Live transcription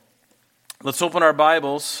Let's open our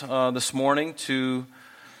Bibles this morning to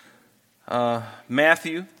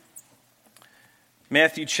Matthew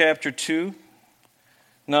chapter 2.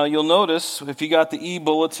 Now you'll notice, if you got the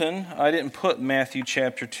e-bulletin, I didn't put Matthew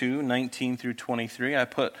chapter 2, 19 through 23. I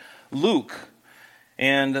put Luke.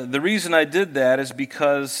 And the reason I did that is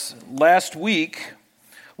because last week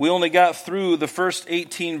we only got through the first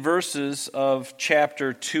 18 verses of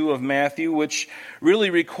chapter 2 of Matthew, which really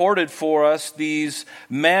recorded for us these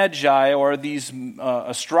magi, or these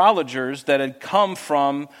astrologers that had come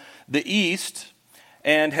from the east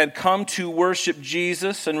and had come to worship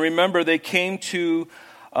Jesus. And remember, they came to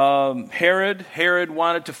Herod. Herod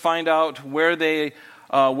wanted to find out where they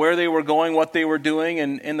were going, what they were doing,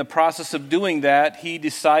 and in the process of doing that, he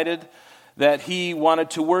decided that he wanted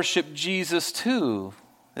to worship Jesus too.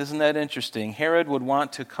 Isn't that interesting? Herod would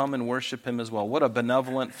want to come and worship him as well. What a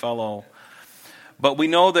benevolent fellow. But we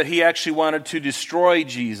know that he actually wanted to destroy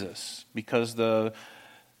Jesus because the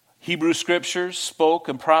Hebrew Scriptures spoke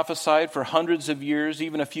and prophesied for hundreds of years,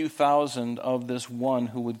 even a few thousand, of this one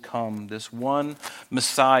who would come, this one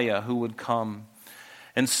Messiah who would come.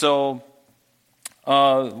 And so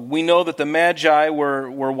we know that the Magi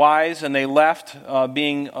were wise, and they left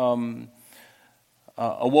being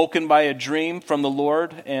awoken by a dream from the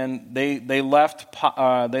Lord, and they left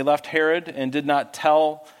Herod and did not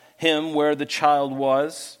tell him where the child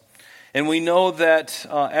was. And we know that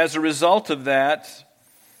as a result of that,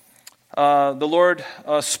 the Lord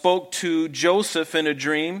spoke to Joseph in a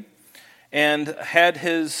dream and had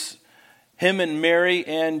him and Mary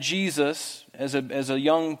and Jesus as a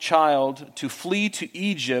young child to flee to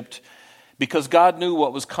Egypt, because God knew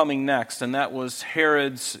what was coming next, and that was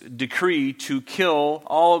Herod's decree to kill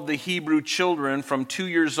all of the Hebrew children from 2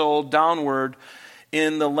 years old downward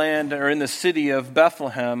in the land, or in the city of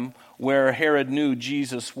Bethlehem, where Herod knew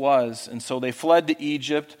Jesus was. And so they fled to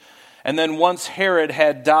Egypt. And then once Herod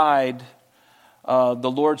had died,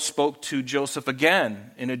 the Lord spoke to Joseph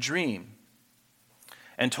again in a dream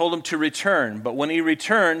and told him to return. But when he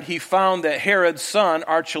returned, he found that Herod's son,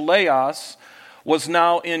 Archelaus, was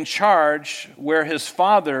now in charge where his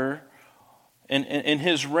father, in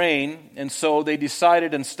his reign. And so they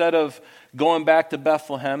decided, instead of going back to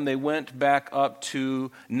Bethlehem, they went back up to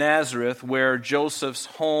Nazareth, where Joseph's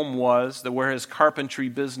home was, where his carpentry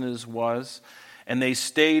business was. And they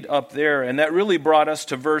stayed up there. And that really brought us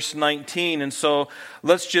to verse 19. And so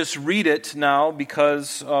let's just read it now,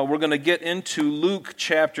 because we're going to get into Luke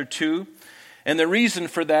chapter 2. And the reason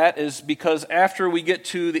for that is because after we get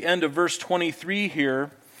to the end of verse 23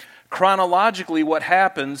 here, chronologically what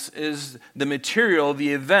happens is the material,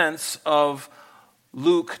 the events of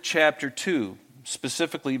Luke chapter 2,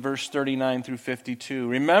 specifically verse 39 through 52.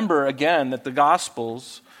 Remember again that the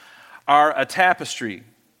Gospels are a tapestry.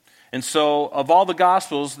 And so of all the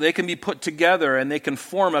Gospels, they can be put together and they can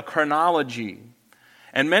form a chronology.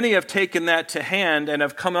 And many have taken that to hand and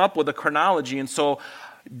have come up with a chronology. And so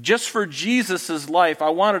just for Jesus' life, I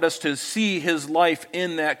wanted us to see his life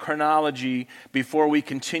in that chronology before we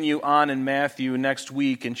continue on in Matthew next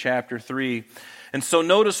week in chapter 3. And so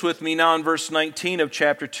notice with me now in verse 19 of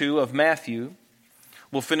chapter 2 of Matthew.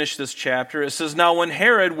 We'll finish this chapter. It says, "Now when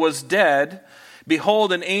Herod was dead,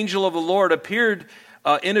 behold, an angel of the Lord appeared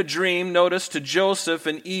in a dream," notice, "to Joseph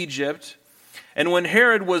in Egypt. And when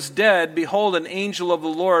Herod was dead, behold, an angel of the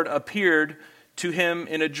Lord appeared to him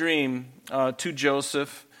in a dream, to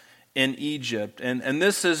Joseph in Egypt." And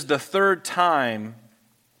this is the third time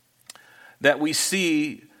that we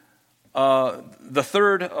see the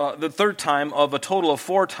third time of a total of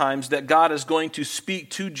 4 times that God is going to speak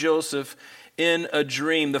to Joseph in a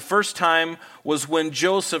dream. The first time was when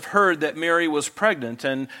Joseph heard that Mary was pregnant,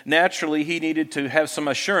 and naturally he needed to have some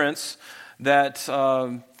assurance that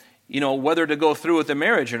whether to go through with the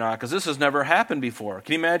marriage or not, because this has never happened before.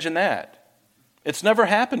 Can you imagine that? It's never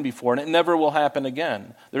happened before, and it never will happen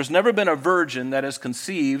again. There's never been a virgin that is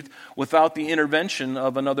conceived without the intervention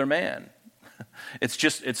of another man.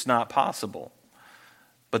 It's not possible.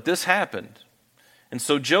 But this happened. And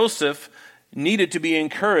so Joseph needed to be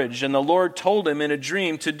encouraged, and the Lord told him in a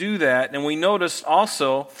dream to do that. And we notice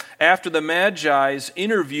also, after the Magi's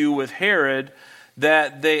interview with Herod,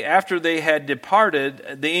 that after they had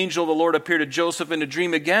departed, the angel of the Lord appeared to Joseph in a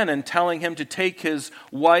dream again, and telling him to take his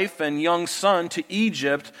wife and young son to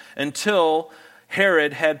Egypt until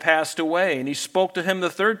Herod had passed away. And he spoke to him the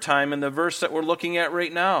third time in the verse that we're looking at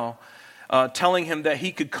right now, telling him that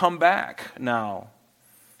he could come back now.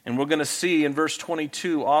 And we're going to see in verse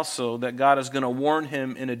 22 also that God is going to warn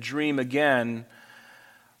him in a dream again,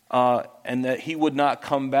 and that he would not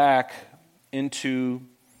come back into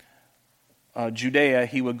Judea,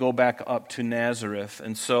 he would go back up to Nazareth.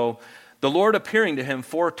 And so the Lord appearing to him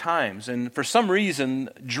 4 times. And for some reason,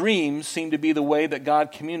 dreams seem to be the way that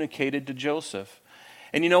God communicated to Joseph.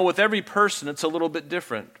 And with every person, it's a little bit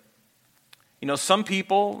different. Some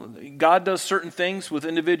people, God does certain things with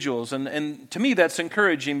individuals. And to me, that's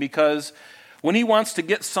encouraging, because when he wants to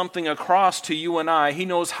get something across to you and I, he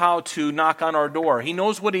knows how to knock on our door. He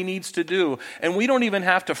knows what he needs to do. And we don't even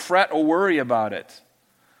have to fret or worry about it.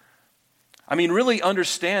 Really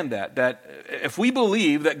understand that if we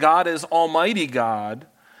believe that God is Almighty God,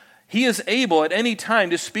 he is able at any time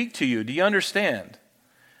to speak to you. Do you understand?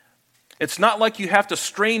 It's not like you have to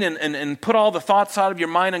strain and put all the thoughts out of your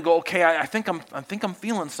mind and go, okay, I think I'm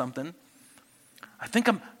feeling something.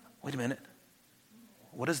 Wait a minute.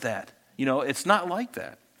 What is that? It's not like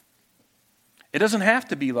that. It doesn't have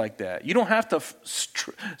to be like that. You don't have to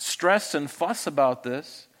stress and fuss about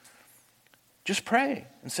this. Just pray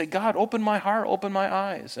and say, God, open my heart, open my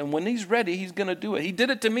eyes. And when he's ready, he's going to do it. He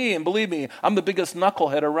did it to me, and believe me, I'm the biggest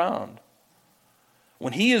knucklehead around.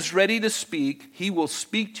 When he is ready to speak, he will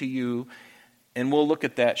speak to you, and we'll look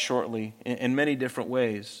at that shortly in many different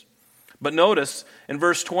ways. But notice in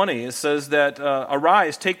verse 20, it says that,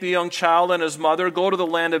 arise, take the young child and his mother, go to the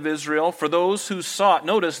land of Israel, for those who sought,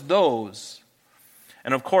 notice those.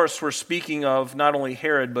 And of course, we're speaking of not only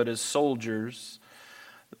Herod, but his soldiers,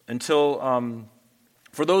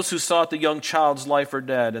 for those who sought the young child's life are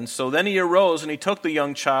dead. And so then he arose and he took the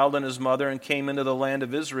young child and his mother and came into the land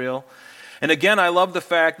of Israel. And again, I love the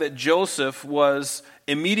fact that Joseph was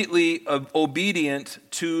immediately obedient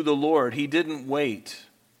to the Lord. He didn't wait.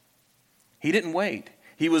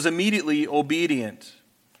 He was immediately obedient.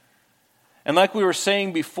 And like we were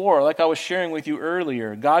saying before, like I was sharing with you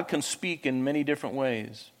earlier, God can speak in many different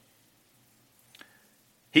ways.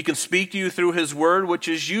 He can speak to you through his word, which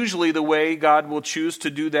is usually the way God will choose to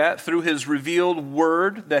do that, through his revealed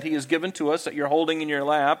word that he has given to us that you're holding in your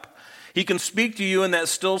lap. He can speak to you in that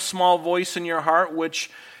still small voice in your heart, which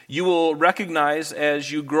you will recognize as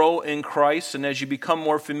you grow in Christ and as you become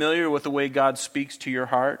more familiar with the way God speaks to your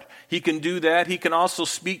heart. He can do that. He can also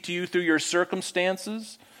speak to you through your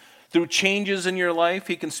circumstances, through changes in your life.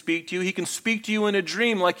 He can speak to you. He can speak to you in a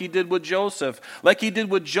dream like he did with Joseph. Like he did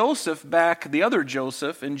with Joseph back, the other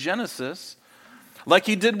Joseph in Genesis. Like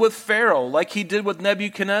he did with Pharaoh. Like he did with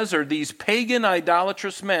Nebuchadnezzar. These pagan,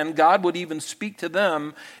 idolatrous men, God would even speak to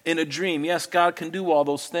them in a dream. Yes, God can do all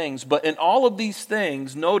those things. But in all of these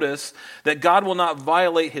things, notice that God will not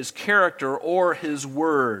violate his character or his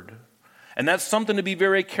word. And that's something to be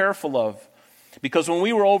very careful of. Because when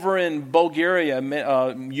we were over in Bulgaria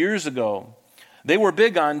years ago, they were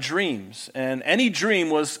big on dreams. And any dream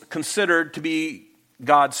was considered to be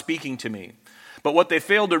God speaking to me. But what they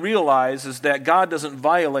failed to realize is that God doesn't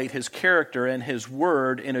violate his character and his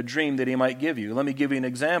word in a dream that he might give you. Let me give you an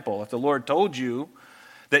example. If the Lord told you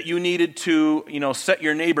that you needed to, set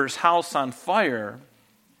your neighbor's house on fire,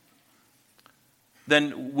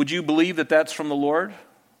 then would you believe that that's from the Lord?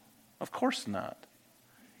 Of course not.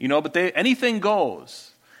 But anything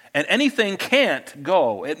goes. And anything can't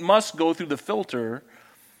go. It must go through the filter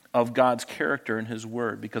of God's character and his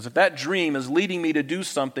word. Because if that dream is leading me to do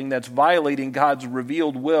something that's violating God's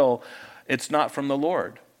revealed will, it's not from the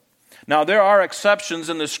Lord. Now, there are exceptions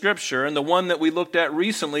in the scripture, and the one that we looked at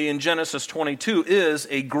recently in Genesis 22 is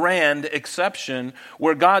a grand exception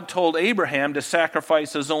where God told Abraham to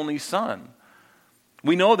sacrifice his only son.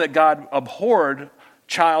 We know that God abhorred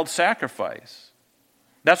child sacrifice.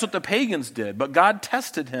 That's what the pagans did, but God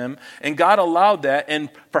tested him, and God allowed that, and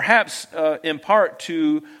perhaps in part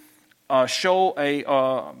to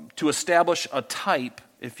to establish a type,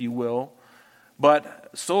 if you will. But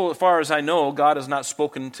so far as I know, God has not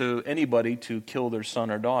spoken to anybody to kill their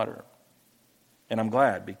son or daughter, and I'm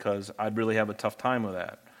glad, because I'd really have a tough time with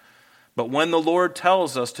that. But when the Lord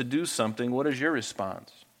tells us to do something, what is your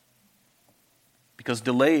response? Because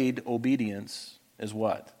delayed obedience is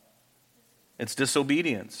what? It's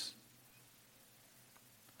disobedience.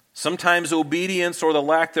 Sometimes obedience or the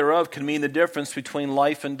lack thereof can mean the difference between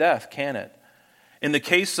life and death, can it? In the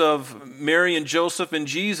case of Mary and Joseph and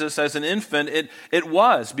Jesus as an infant, it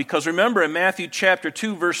was. Because remember in Matthew chapter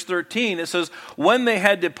 2, verse 13, it says, when they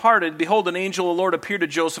had departed, behold, an angel of the Lord appeared to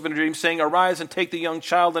Joseph in a dream, saying, arise and take the young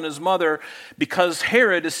child and his mother, because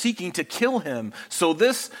Herod is seeking to kill him. So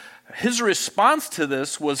his response to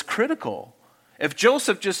this was critical. If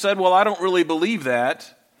Joseph just said, well, I don't really believe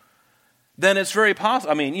that, then it's very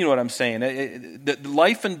possible. You know what I'm saying.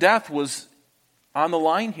 Life and death was on the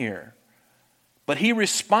line here. But he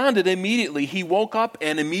responded immediately. He woke up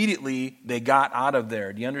and immediately they got out of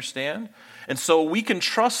there. Do you understand? And so we can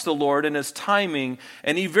trust the Lord in his timing,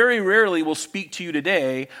 and he very rarely will speak to you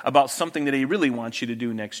today about something that he really wants you to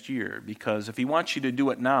do next year, because if he wants you to do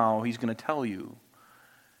it now, he's going to tell you.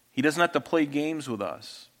 He doesn't have to play games with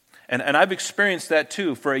us. And I've experienced that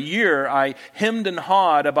too. For a year, I hemmed and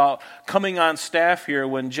hawed about coming on staff here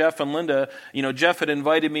when Jeff and Linda, Jeff had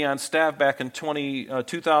invited me on staff back in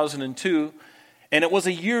 2002. And it was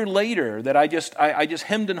a year later that I just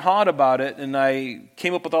hemmed and hawed about it, and I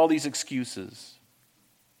came up with all these excuses.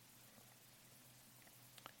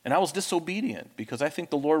 And I was disobedient because I think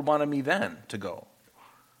the Lord wanted me then to go.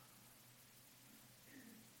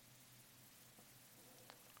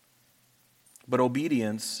 But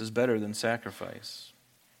obedience is better than sacrifice.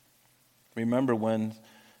 Remember when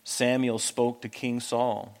Samuel spoke to King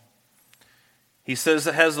Saul. He says,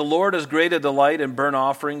 "Has the Lord as great a delight in burnt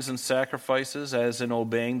offerings and sacrifices as in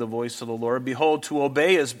obeying the voice of the Lord? Behold, to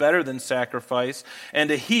obey is better than sacrifice, and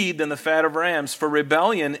to heed than the fat of rams. For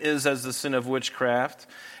rebellion is as the sin of witchcraft,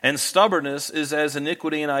 and stubbornness is as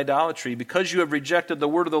iniquity and idolatry. Because you have rejected the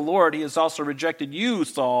word of the Lord, he has also rejected you,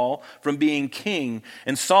 Saul, from being king."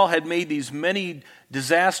 And Saul had made these many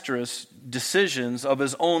disastrous decisions of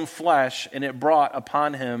his own flesh, and it brought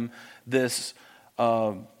upon him this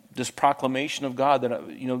proclamation of God that,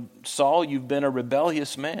 Saul, you've been a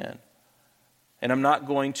rebellious man, and I'm not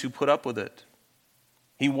going to put up with it.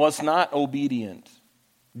 He was not obedient.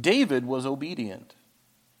 David was obedient,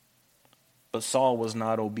 but Saul was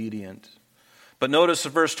not obedient. But notice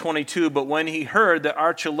verse 22, "But when he heard that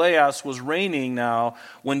Archelaus was reigning now,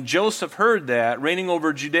 when Joseph heard that, reigning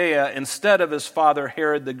over Judea instead of his father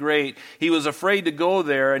Herod the Great, he was afraid to go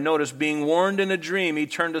there, and notice, being warned in a dream, he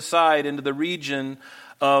turned aside into the region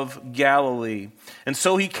of Galilee. And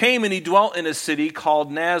so he came and he dwelt in a city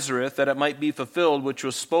called Nazareth, that it might be fulfilled, which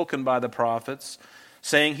was spoken by the prophets,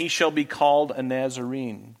 saying, he shall be called a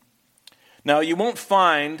Nazarene." Now, you won't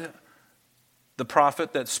find the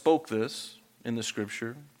prophet that spoke this in the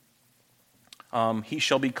scripture. He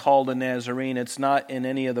shall be called a Nazarene. It's not in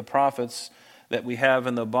any of the prophets that we have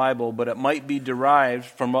in the Bible, but it might be derived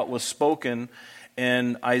from what was spoken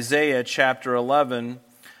in Isaiah chapter 11.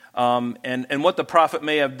 And what the prophet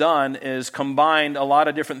may have done is combined a lot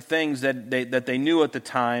of different things that they knew at the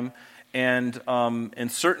time, and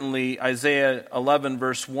certainly Isaiah 11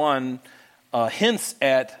 verse 1 hints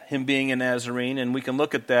at him being a Nazarene, and we can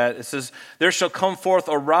look at that. It says, "There shall come forth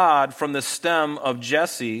a rod from the stem of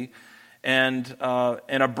Jesse, and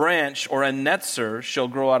a branch or a netzer shall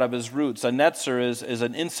grow out of his roots." A netzer is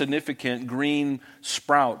an insignificant green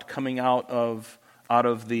sprout coming out of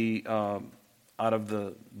the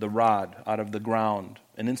rod, out of the ground,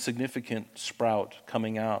 an insignificant sprout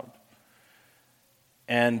coming out.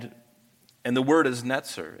 And the word is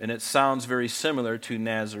netzer, and it sounds very similar to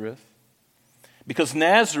Nazareth, because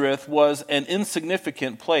Nazareth was an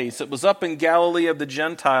insignificant place. It was up in Galilee of the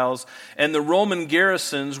Gentiles, and the Roman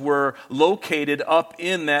garrisons were located up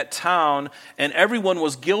in that town, and everyone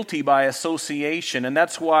was guilty by association. And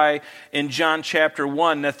that's why in John chapter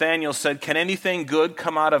 1, Nathanael said, "Can anything good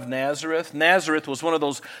come out of Nazareth?" Nazareth was one of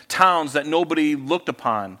those towns that nobody looked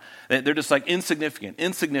upon. They're just like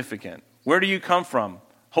insignificant. Where do you come from?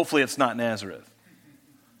 Hopefully it's not Nazareth.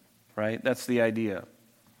 Right? That's the idea.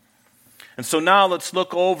 And so now let's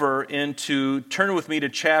look over turn with me to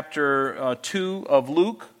chapter 2 of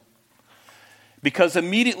Luke, because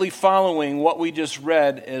immediately following what we just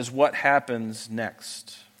read is what happens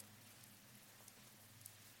next.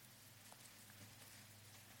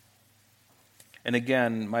 And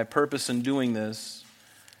again, my purpose in doing this,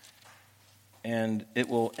 and it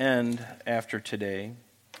will end after today,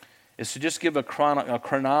 is to just give a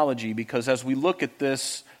chronology, because as we look at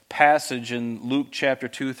this passage in Luke chapter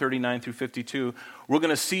 2, 39 through 52, we're going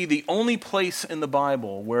to see the only place in the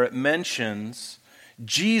Bible where it mentions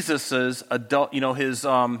Jesus' adult,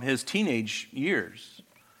 his teenage years.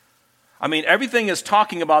 I mean, everything is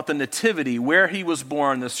talking about the nativity, where he was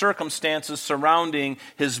born, the circumstances surrounding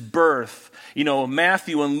his birth.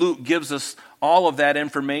 Matthew and Luke gives us all of that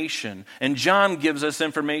information. And John gives us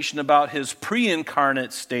information about his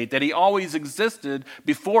pre-incarnate state, that he always existed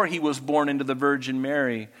before he was born into the Virgin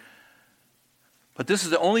Mary. But this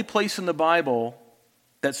is the only place in the Bible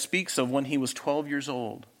that speaks of when he was 12 years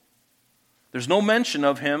old. There's no mention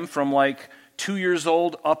of him from 2 years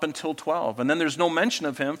old up until 12. And then there's no mention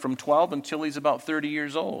of him from 12 until he's about 30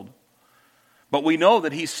 years old. But we know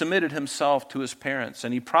that he submitted himself to his parents,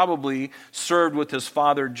 and he probably served with his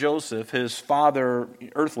father Joseph,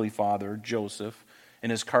 earthly father Joseph,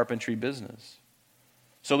 in his carpentry business.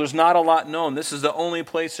 So there's not a lot known. This is the only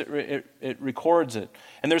place it records it.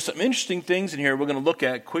 And there's some interesting things in here we're going to look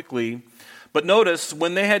at quickly. But notice,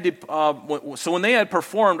 when they had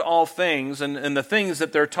performed all things, and the things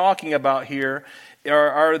that they're talking about here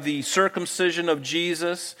are the circumcision of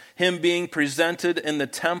Jesus, him being presented in the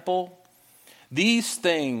temple. These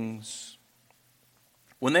things,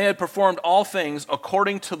 when they had performed all things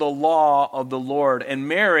according to the law of the Lord, and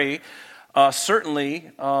Mary,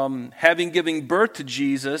 certainly, having given birth to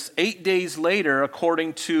Jesus, 8 days later,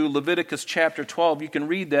 according to Leviticus chapter 12, you can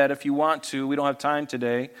read that if you want to. We don't have time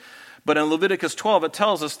today. But in Leviticus 12, it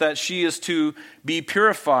tells us that she is to be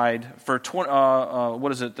purified for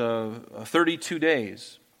 32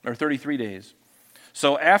 days, or 33 days.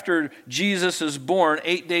 So after Jesus is born,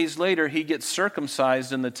 8 days later, he gets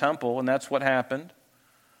circumcised in the temple, and that's what happened.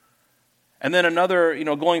 And then another,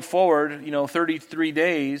 going forward, 33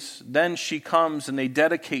 days, then she comes and they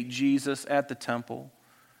dedicate Jesus at the temple.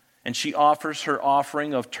 And she offers her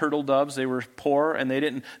offering of turtle doves. They were poor and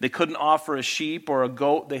they couldn't offer a sheep or a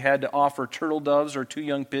goat. They had to offer turtle doves or 2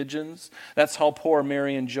 young pigeons. That's how poor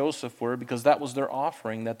Mary and Joseph were, because that was their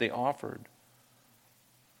offering that they offered.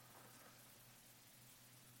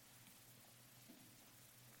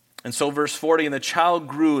 And so verse 40, and the child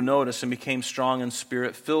grew, notice, and became strong in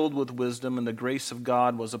spirit, filled with wisdom, and the grace of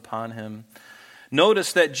God was upon him.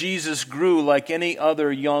 Notice that Jesus grew like any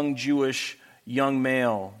other young Jewish young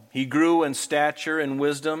male. He grew in stature and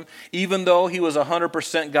wisdom. Even though he was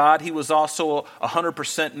 100% God, he was also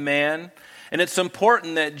 100% man. And it's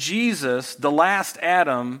important that Jesus, the last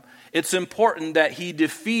Adam, it's important that he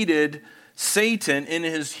defeated Satan in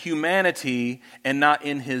his humanity and not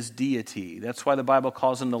in his deity. That's why the Bible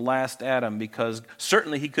calls him the last Adam, because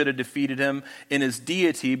certainly he could have defeated him in his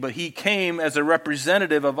deity, but he came as a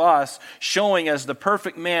representative of us, showing as the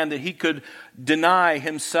perfect man that he could deny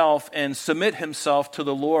himself and submit himself to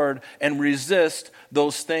the Lord and resist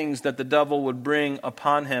those things that the devil would bring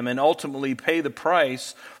upon him, and ultimately pay the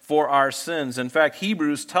price for our sins. In fact,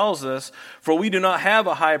 Hebrews tells us, for we do not have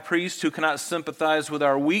a high priest who cannot sympathize with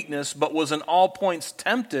our weakness, but was in all points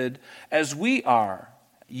tempted as we are,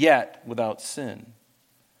 yet without sin.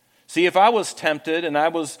 See, if I was tempted and I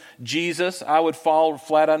was Jesus, I would fall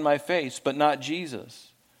flat on my face, but not Jesus.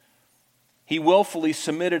 He willfully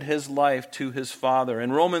submitted his life to his Father.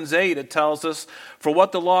 In Romans 8, it tells us, for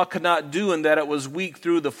what the law could not do in that it was weak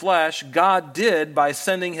through the flesh, God did by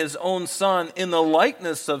sending his own Son in the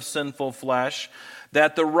likeness of sinful flesh,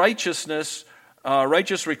 that the righteous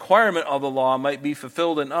requirement of the law might be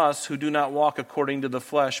fulfilled in us who do not walk according to the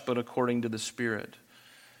flesh, but according to the Spirit.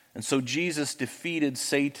 And so Jesus defeated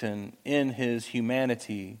Satan in his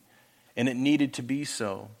humanity, and it needed to be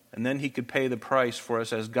so. And then he could pay the price for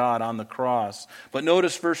us as God on the cross. But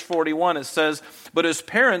notice verse 41, it says, but his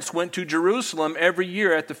parents went to Jerusalem every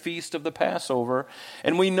year at the feast of the Passover.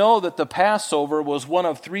 And we know that the Passover was one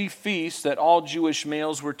of 3 feasts that all Jewish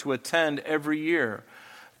males were to attend every year.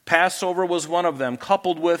 Passover was one of them,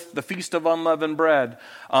 coupled with the Feast of Unleavened Bread,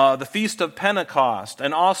 the Feast of Pentecost,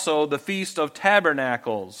 and also the Feast of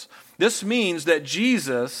Tabernacles. This means that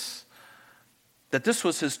this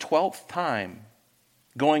was his 12th time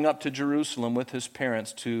going up to Jerusalem with his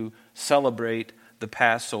parents to celebrate the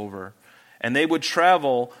Passover. And they would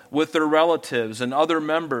travel with their relatives and other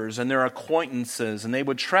members and their acquaintances, and they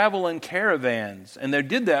would travel in caravans. And they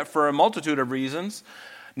did that for a multitude of reasons.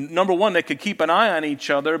 Number one, they could keep an eye on each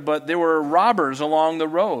other, but there were robbers along the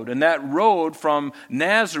road. And that road from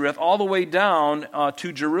Nazareth all the way down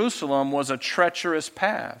to Jerusalem was a treacherous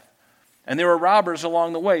path. And there were robbers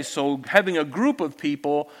along the way. So having a group of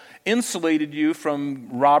people insulated you from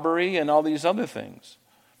robbery and all these other things.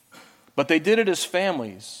 But they did it as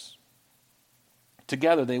families.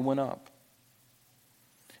 Together they went up.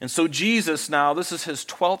 And so Jesus now, this is his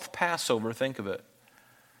 12th Passover, think of it.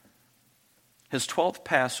 His 12th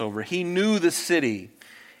Passover. He knew the city.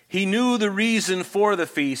 He knew the reason for the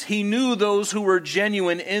feast. He knew those who were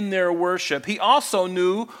genuine in their worship. He also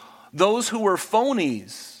knew those who were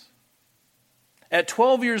phonies. At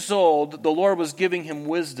 12 years old, the Lord was giving him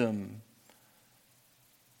wisdom.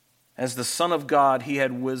 As the Son of God, he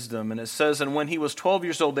had wisdom. And it says, and when he was 12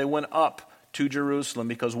 years old, they went up to Jerusalem,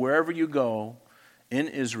 because wherever you go in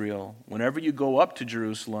Israel, whenever you go up to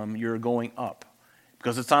Jerusalem, you're going up.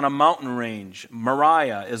 Because it's on a mountain range.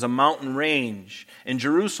 Moriah is a mountain range. And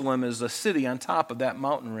Jerusalem is a city on top of that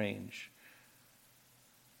mountain range.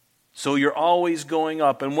 So you're always going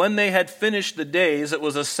up. And when they had finished the days, it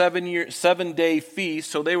was a 7-day feast,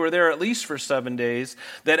 so they were there at least for 7 days,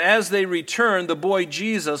 that as they returned, the boy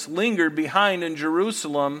Jesus lingered behind in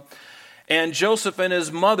Jerusalem, and Joseph and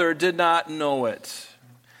his mother did not know it.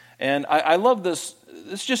 And I love this.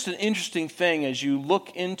 It's just an interesting thing as you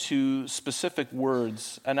look into specific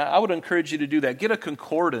words. And I would encourage you to do that. Get a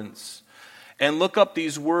concordance and look up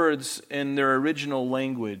these words in their original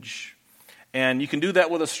language. And you can do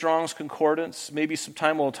that with a Strong's Concordance. Maybe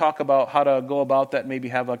sometime we'll talk about how to go about that. Maybe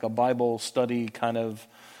have like a Bible study kind of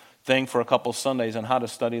thing for a couple Sundays on how to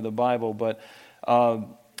study the Bible. But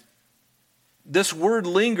this word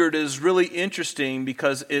lingered is really interesting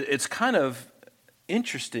because it's kind of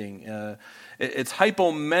interesting. It's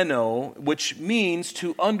hypomeno, which means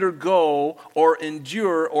to undergo or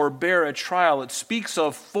endure or bear a trial. It speaks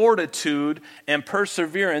of fortitude and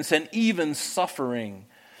perseverance and even suffering.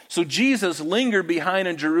 So Jesus lingered behind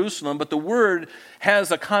in Jerusalem, but the word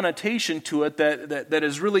has a connotation to it that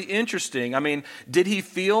is really interesting. I mean, did he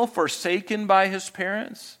feel forsaken by his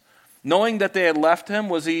parents? Knowing that they had left him,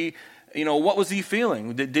 was he, what was he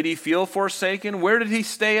feeling? Did he feel forsaken? Where did he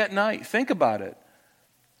stay at night? Think about it.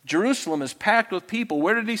 Jerusalem is packed with people.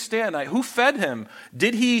 Where did he stay at night? Who fed him?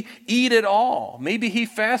 Did he eat at all? Maybe he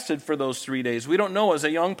fasted for those 3 days. We don't know as a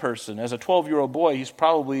young person. As a 12-year-old boy, he's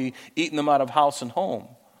probably eating them out of house and home.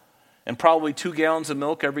 And probably 2 gallons of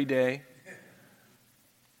milk every day.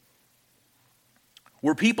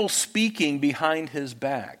 Were people speaking behind his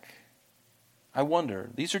back? I wonder.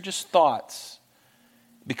 These are just thoughts.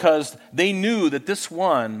 Because they knew that this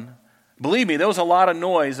one, believe me, there was a lot of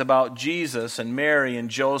noise about Jesus and Mary and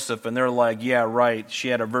Joseph, and they're like, yeah, right, she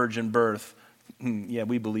had a virgin birth. Yeah,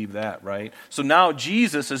 we believe that, right? So now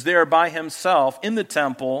Jesus is there by himself in the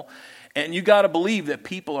temple, and you got to believe that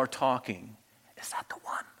people are talking. Is that the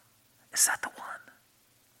one? Is that the one?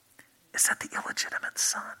 Is that the illegitimate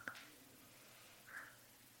son?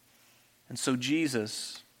 And so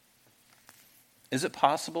Jesus, is it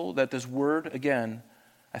possible that this word, again,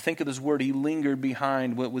 I think of this word, he lingered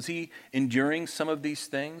behind. Was he enduring some of these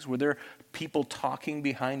things? Were there people talking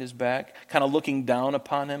behind his back, kind of looking down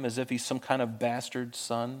upon him as if he's some kind of bastard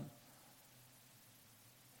son?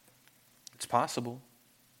 It's possible,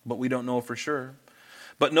 but we don't know for sure.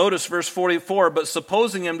 But notice verse 44, but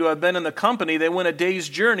supposing him to have been in the company, they went a day's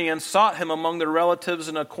journey and sought him among their relatives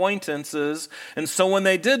and acquaintances. And so when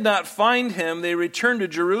they did not find him, they returned to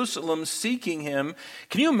Jerusalem seeking him.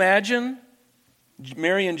 Can you imagine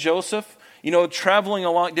Mary and Joseph, traveling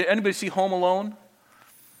along? Did anybody see Home Alone?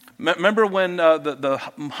 Remember when the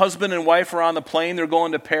husband and wife are on the plane, they're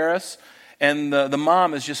going to Paris, and the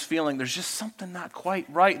mom is just feeling there's just something not quite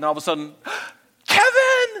right. And all of a sudden,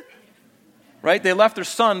 Kevin! Right? They left their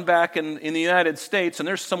son back in the United States, and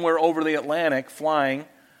they're somewhere over the Atlantic flying.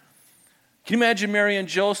 Can you imagine Mary and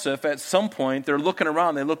Joseph at some point, they're looking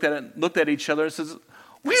around, they looked at each other and says,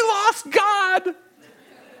 we lost God!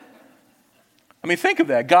 I mean, think of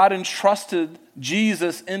that. God entrusted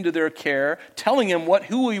Jesus into their care, telling him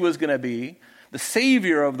who he was going to be, the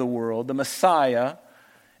Savior of the world, the Messiah.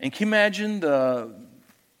 And can you imagine the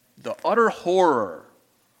utter horror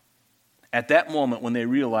at that moment when they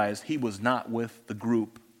realized he was not with the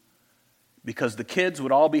group? Because the kids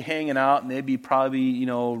would all be hanging out and they'd be probably,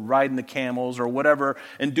 riding the camels or whatever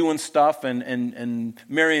and doing stuff. And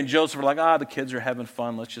Mary and Joseph are like, the kids are having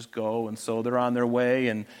fun, let's just go. And so they're on their way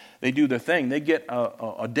and they do their thing. They get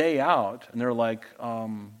a day out and they're like,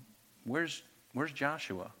 where's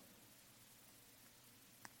Joshua?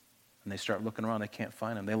 And they start looking around, they can't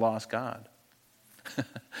find him. They lost God.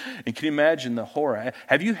 And can you imagine the horror?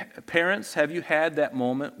 Parents, have you had that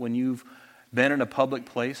moment when you've been in a public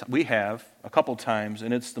place? We have a couple times,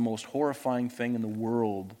 and it's the most horrifying thing in the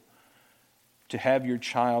world to have your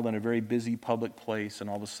child in a very busy public place and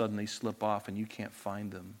all of a sudden they slip off and you can't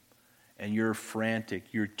find them. And you're frantic.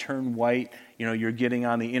 You turn white. You're getting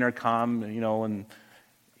on the intercom, and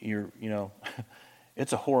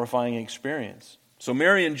it's a horrifying experience. So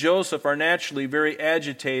Mary and Joseph are naturally very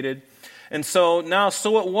agitated. And so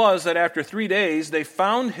it was that after 3 days, they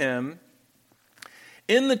found him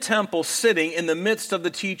in the temple sitting in the midst of the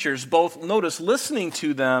teachers, both, notice, listening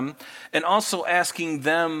to them and also asking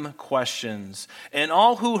them questions. And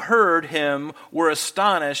all who heard him were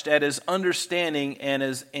astonished at his understanding and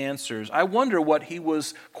his answers. I wonder what he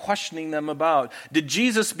was questioning them about. Did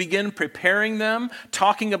Jesus begin preparing them,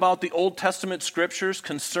 talking about the Old Testament scriptures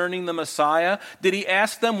concerning the Messiah? Did he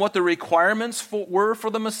ask them what the requirements were for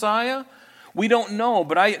the Messiah? We don't know,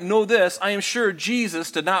 but I know this. I am sure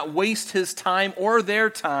Jesus did not waste his time or their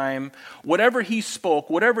time. Whatever he spoke,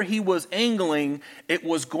 whatever he was angling, it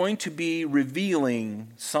was going to be revealing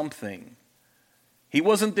something. He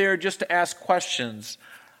wasn't there just to ask questions.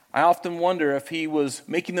 I often wonder if he was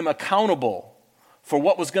making them accountable for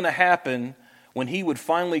what was going to happen when he would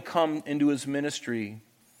finally come into his ministry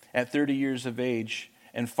at 30 years of age.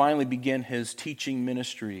 and finally begin his teaching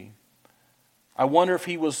ministry. I wonder if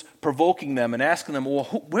he was provoking them and asking them, well,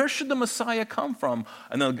 where should the Messiah come from?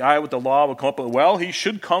 And the guy with the law would come up with, well, he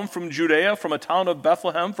should come from Judea, from a town of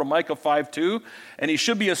Bethlehem, from Micah 5:2, and he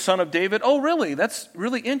should be a son of David. Oh, really? That's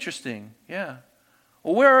really interesting. Yeah.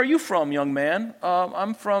 Well, where are you from, young man?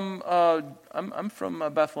 I'm from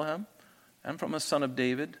Bethlehem. I'm from a son of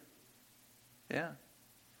David. Yeah.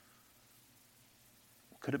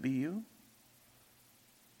 Could it be you?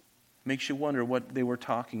 Makes you wonder what they were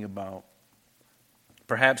talking about.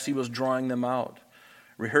 Perhaps he was drawing them out,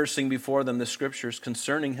 rehearsing before them the scriptures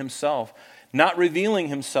concerning himself, not revealing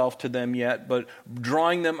himself to them yet, but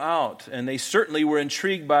drawing them out. And they certainly were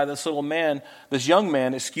intrigued by this young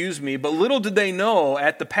man, but little did they know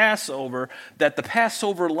at the Passover that the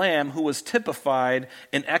Passover lamb who was typified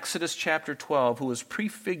in Exodus chapter 12, who was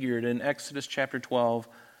prefigured in Exodus chapter 12,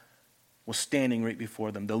 was standing right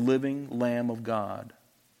before them. The living Lamb of God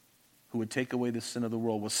who would take away the sin of the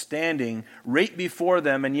world was standing right before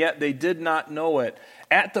them, and yet they did not know it.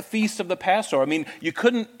 At the feast of the Passover. I mean, you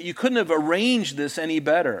couldn't have arranged this any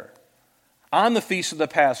better. On the feast of the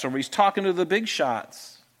Passover, he's talking to the big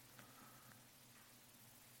shots.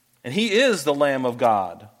 And he is the Lamb of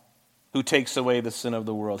God who takes away the sin of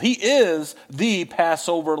the world. He is the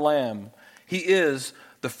Passover Lamb. He is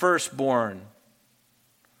the firstborn.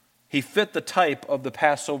 He fit the type of the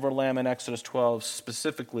Passover Lamb in Exodus 12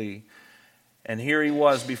 specifically. And here he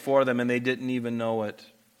was before them, and they didn't even know it.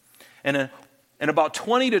 And about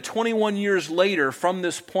 20 to 21 years later, from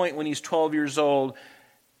this point when he's 12 years old,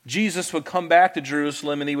 Jesus would come back to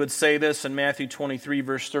Jerusalem, and he would say this in Matthew 23,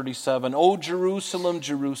 verse 37, "O Jerusalem,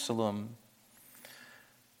 Jerusalem,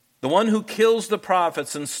 the one who kills the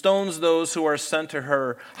prophets and stones those who are sent to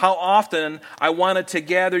her. How often I wanted to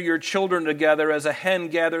gather your children together as a hen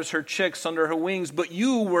gathers her chicks under her wings, but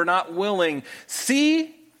you were not willing.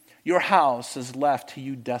 See, your house is left to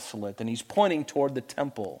you desolate." And he's pointing toward the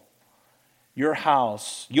temple. Your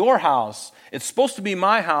house. It's supposed to be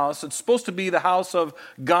my house. It's supposed to be the house of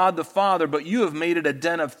God the Father, but you have made it a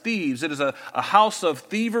den of thieves. It is a house of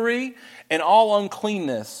thievery and all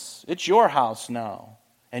uncleanness. It's your house now.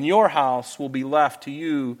 And your house will be left to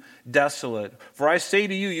you desolate. For I say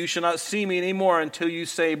to you, you shall not see me anymore until you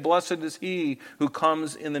say, "Blessed is he who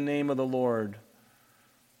comes in the name of the Lord."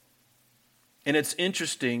 And it's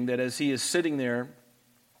interesting that as he is sitting there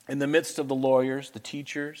in the midst of the lawyers, the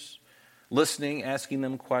teachers, listening, asking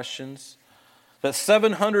them questions, that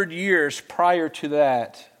 700 years prior to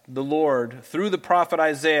that, the Lord, through the prophet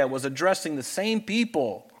Isaiah, was addressing the same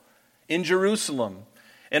people in Jerusalem.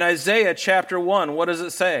 In Isaiah chapter 1, what does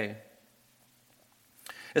it say?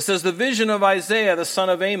 It says, "The vision of Isaiah, the son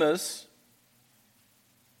of Amos,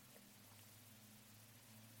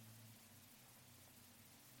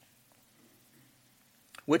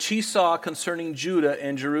 which he saw concerning Judah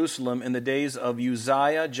and Jerusalem in the days of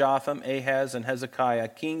Uzziah, Jotham, Ahaz, and Hezekiah,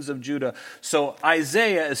 kings of Judah." So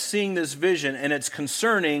Isaiah is seeing this vision, and it's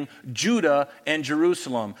concerning Judah and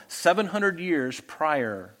Jerusalem, 700 years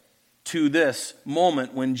prior to this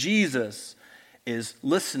moment when Jesus is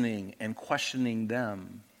listening and questioning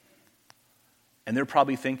them. And they're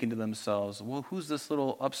probably thinking to themselves, well, who's this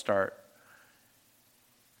little upstart?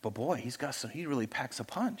 But boy, he really packs a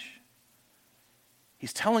punch.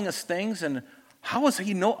 He's telling us things, and how does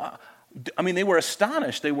he know? I mean, they were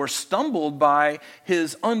astonished. They were stumbled by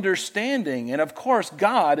his understanding. And of course,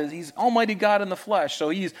 he's Almighty God in the flesh. So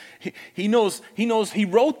he knows, he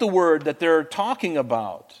wrote the word that they're talking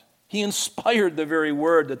about. He inspired the very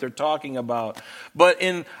word that they're talking about. But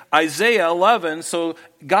in Isaiah 11, so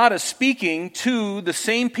God is speaking to the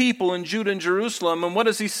same people in Judah and Jerusalem, and what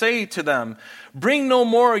does he say to them? "Bring no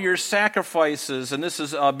more your sacrifices," and this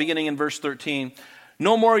is beginning in verse 13.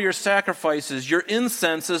 "No more your sacrifices. Your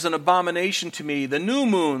incense is an abomination to me. The new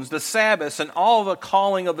moons, the Sabbaths, and all the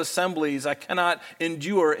calling of assemblies. I cannot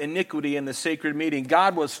endure iniquity in the sacred meeting."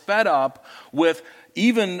 God was fed up with,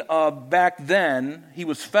 even back then, he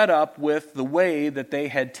was fed up with the way that they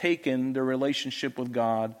had taken their relationship with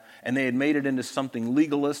God, and they had made it into something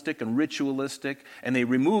legalistic and ritualistic, and they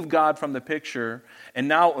removed God from the picture, and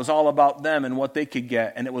now it was all about them and what they could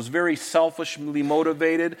get, and it was very selfishly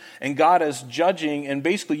motivated, and God is judging and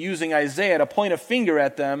basically using Isaiah to point a finger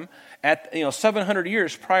at them at 700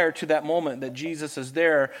 years prior to that moment that Jesus is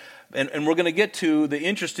there. And we're going to get to the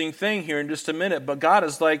interesting thing here in just a minute. But God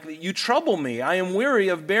is like, you trouble me. I am weary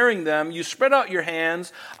of bearing them. You spread out your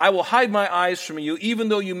hands. I will hide my eyes from you. Even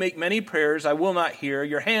though you make many prayers, I will not hear.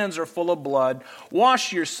 Your hands are full of blood.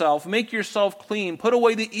 Wash yourself. Make yourself clean. Put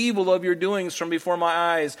away the evil of your doings from before my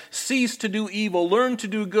eyes. Cease to do evil. Learn to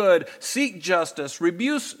do good. Seek justice.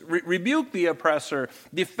 Rebuke the oppressor.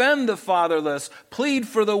 Defend the fatherless. Plead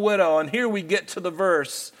for the widow. And here we get to the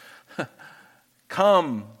verse.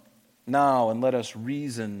 Come now and let us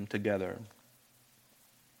reason together,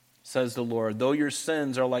 says the Lord. Though your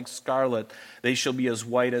sins are like scarlet, they shall be as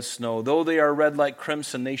white as snow. Though they are red like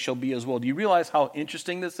crimson, they shall be as wool. Do you realize how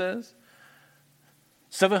interesting this is?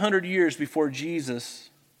 700 years before Jesus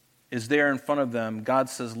is there in front of them, God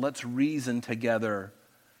says, let's reason together.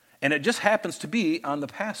 And it just happens to be on the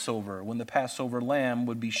Passover, when the Passover lamb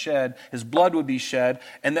would be shed, his blood would be shed,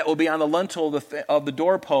 and that will be on the lintel of the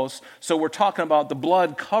doorpost. So we're talking about the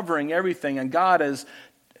blood covering everything, and God is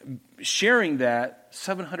sharing that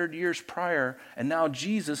 700 years prior, and now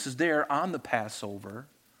Jesus is there on the Passover,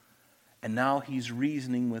 and now he's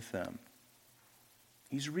reasoning with them.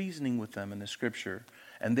 He's reasoning with them in the Scripture,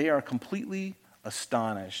 and they are completely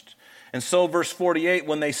astonished. And so verse 48,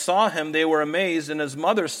 when they saw him, they were amazed, and his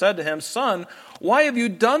mother said to him, Son, why have you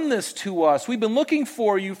done this to us? We've been looking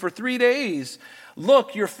for you for 3 days.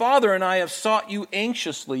 Look, your father and I have sought you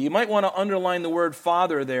anxiously. You might want to underline the word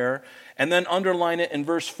father there, and then underline it in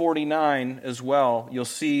verse 49 as well. You'll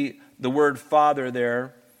see the word father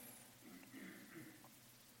there.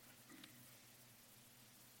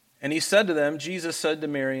 And he said to them, Jesus said to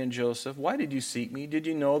Mary and Joseph, why did you seek me? Did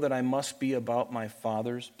you know that I must be about my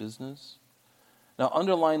Father's business? Now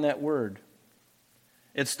underline that word.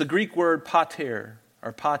 It's the Greek word pater,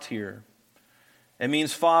 or patir. It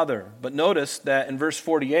means father. But notice that in verse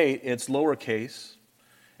 48, it's lowercase.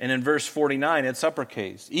 And in verse 49, it's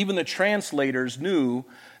uppercase. Even the translators knew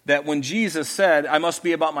that when Jesus said, I must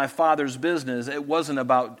be about my Father's business, it wasn't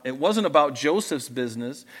about Joseph's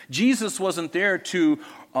business. Jesus wasn't there to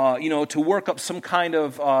work up some kind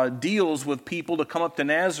of deals with people to come up to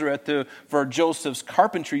Nazareth for Joseph's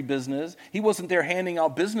carpentry business. He wasn't there handing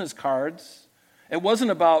out business cards. It wasn't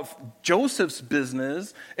about Joseph's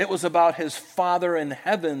business. It was about his Father in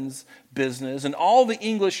heaven's business. And all the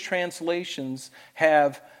English translations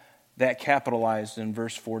have that capitalized in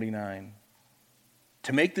verse 49.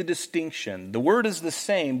 To make the distinction, the word is the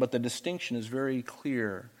same, but the distinction is very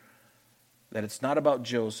clear. That it's not about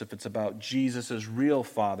Joseph, it's about Jesus' real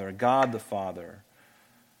Father, God the Father.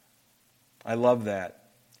 I love that.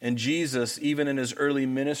 And Jesus, even in his early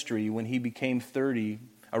ministry, when he became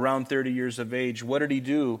around 30 years of age, what did he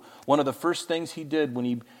do? One of the first things he did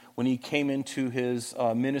when he came into his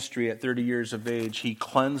ministry at 30 years of age, he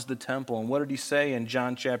cleansed the temple. And what did he say in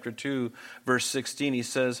John chapter 2, verse 16? He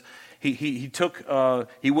says, he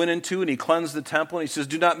went into and he cleansed the temple, and he says,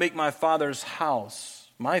 do not make my Father's house,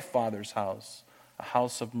 a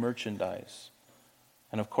house of merchandise.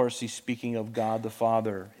 And of course, he's speaking of God the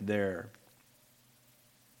Father there.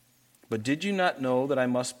 But did you not know that I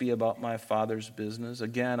must be about my Father's business?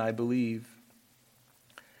 Again, I believe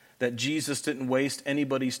that Jesus didn't waste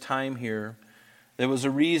anybody's time here. There was a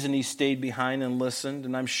reason he stayed behind and listened,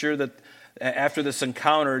 and I'm sure that after this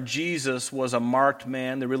encounter, Jesus was a marked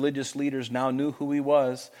man. The religious leaders now knew who he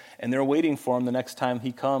was, and they're waiting for him the next time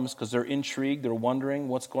he comes because they're intrigued. They're wondering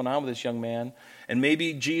what's going on with this young man. And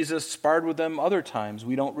maybe Jesus sparred with them other times.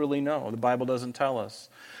 We don't really know. The Bible doesn't tell us.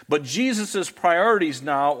 But Jesus' priorities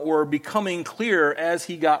now were becoming clear as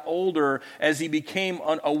he got older, as he became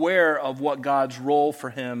aware of what God's role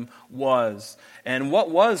for him was. And what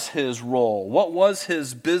was his role? What was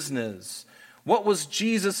his business? What was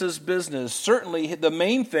Jesus' business? Certainly, the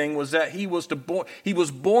main thing was that he was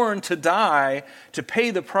born to die, to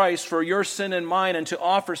pay the price for your sin and mine, and to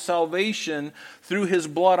offer salvation through his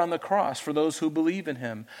blood on the cross for those who believe in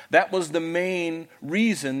him. That was the main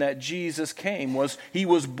reason that Jesus came, was he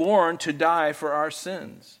was born to die for our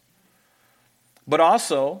sins. But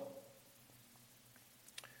also,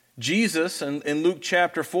 Jesus, in Luke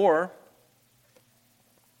chapter 4,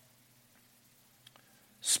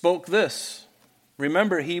 spoke this.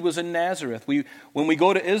 Remember, he was in Nazareth. When we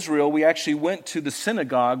go to Israel, we actually went to the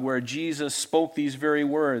synagogue where Jesus spoke these very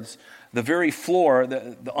words. The very floor,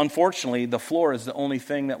 unfortunately, the floor is the only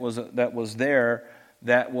thing that was there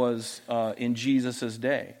that was in Jesus'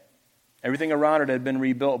 day. Everything around it had been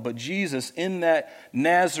rebuilt. But Jesus, in that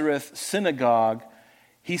Nazareth synagogue,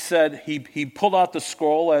 he said, he pulled out the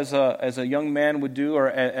scroll as a young man would do,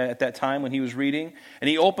 or at that time when he was reading, and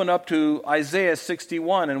he opened up to Isaiah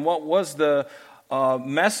 61. And what was the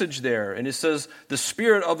message there. And it says, the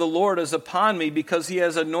Spirit of the Lord is upon me because he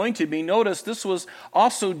has anointed me. Notice this was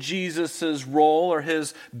also Jesus' role or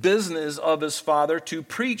his business of his Father to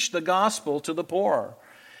preach the gospel to the poor.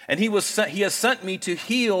 And he has sent me to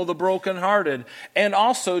heal the brokenhearted and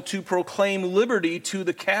also to proclaim liberty to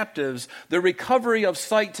the captives, the recovery of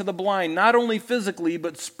sight to the blind, not only physically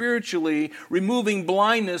but spiritually, removing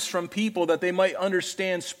blindness from people that they might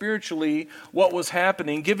understand spiritually what was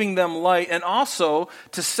happening, giving them light, and also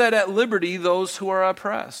to set at liberty those who are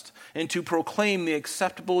oppressed and to proclaim the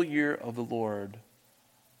acceptable year of the Lord.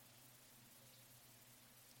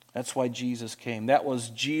 That's why Jesus came. That was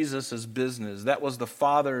Jesus' business. That was the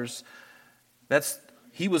Father's,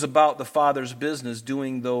 he was about the Father's business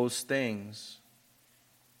doing those things.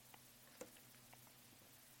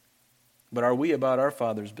 But are we about our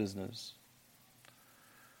Father's business?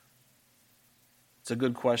 It's a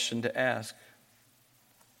good question to ask.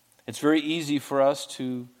 It's very easy for us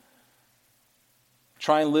to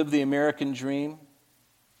try and live the American dream.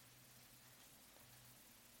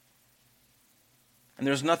 And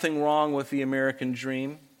there's nothing wrong with the American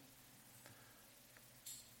dream.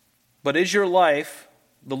 But is your life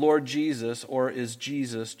the Lord Jesus, or is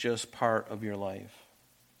Jesus just part of your life?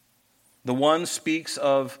 The one speaks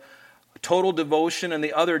of total devotion, and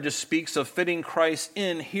the other just speaks of fitting Christ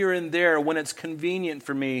in here and there when it's convenient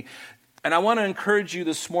for me. And I want to encourage you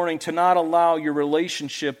this morning to not allow your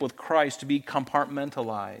relationship with Christ to be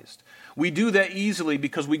compartmentalized. We do that easily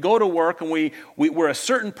because we go to work and we're a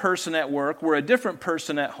certain person at work, we're a different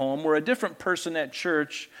person at home, we're a different person at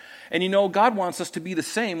church. And God wants us to be the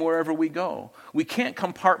same wherever we go. We can't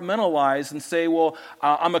compartmentalize and say, well,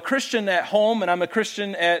 I'm a Christian at home and I'm a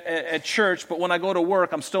Christian at church, but when I go to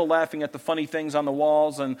work, I'm still laughing at the funny things on the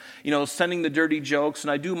walls and, sending the dirty jokes,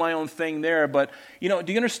 and I do my own thing there. But, do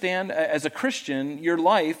you understand, as a Christian, your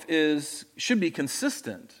life should be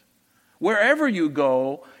consistent. Wherever you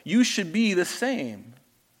go, you should be the same.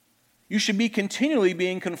 You should be continually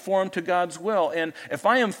being conformed to God's will. And if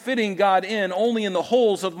I am fitting God in only in the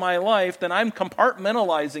holes of my life, then I'm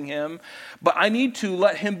compartmentalizing him. But I need to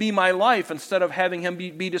let him be my life instead of having him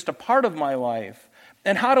be just a part of my life.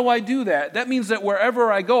 And how do I do that? That means that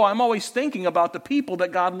wherever I go, I'm always thinking about the people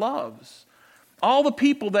that God loves. All the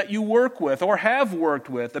people that you work with or have worked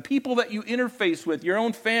with, the people that you interface with, your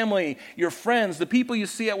own family, your friends, the people you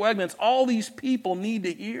see at Wegmans, all these people need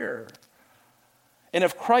to hear. And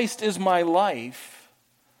if Christ is my life,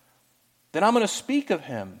 then I'm going to speak of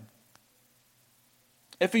him.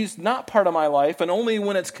 If he's not part of my life, and only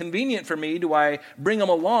when it's convenient for me do I bring him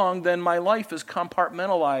along, then my life is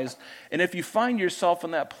compartmentalized. And if you find yourself in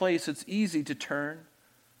that place, it's easy to turn.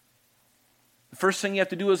 The first thing you have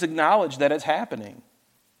to do is acknowledge that it's happening.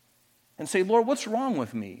 And say, Lord, what's wrong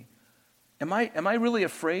with me? Am I really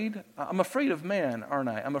afraid? I'm afraid of man, aren't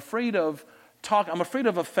I? I'm afraid of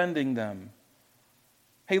offending them.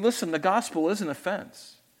 Hey, listen, the gospel is an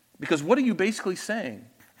offense. Because what are you basically saying?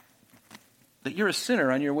 That you're a sinner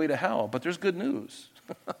on your way to hell, but there's good news.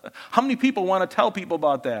 How many people want to tell people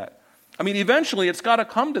about that? I mean, eventually it's got to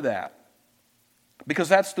come to that. Because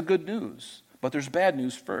that's the good news. But there's bad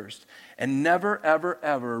news first. And never, ever,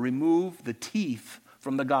 ever remove the teeth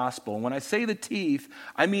from the gospel. And when I say the teeth,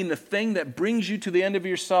 I mean the thing that brings you to the end of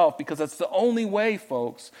yourself, because that's the only way,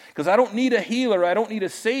 folks. Because I don't need a healer, I don't need a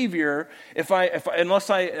savior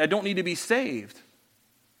unless I don't need to be saved.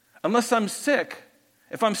 Unless I'm sick.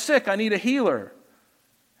 If I'm sick, I need a healer.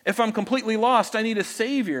 If I'm completely lost, I need a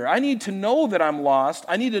savior. I need to know that I'm lost.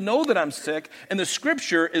 I need to know that I'm sick. And the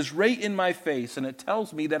scripture is right in my face, and it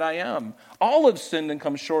tells me that I am. All have sinned and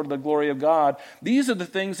come short of the glory of God. These are the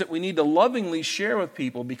things that we need to lovingly share with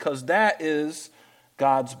people, because that is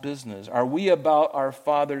God's business. Are we about our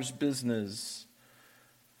Father's business?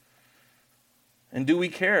 And do we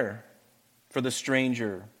care for the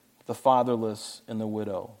stranger, the fatherless, and the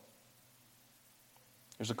widow?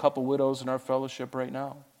 There's a couple widows in our fellowship right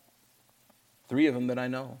now. 3 of them that I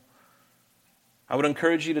know. I would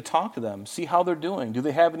encourage you to talk to them, see how they're doing. Do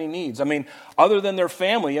they have any needs? I mean, other than their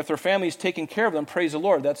family, if their family's taking care of them, praise the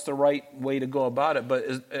Lord, that's the right way to go about it. But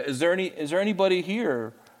is there anybody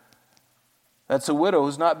here that's a widow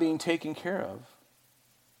who's not being taken care of?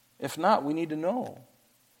 If not, we need to know.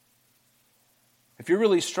 If you're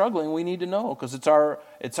really struggling, we need to know, because it's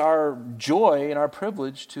our joy and our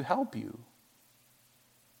privilege to help you.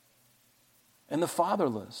 And the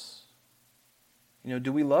fatherless.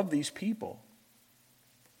 Do we love these people?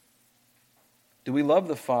 Do we love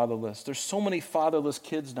the fatherless? There's so many fatherless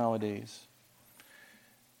kids nowadays.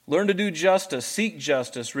 Learn to do justice, seek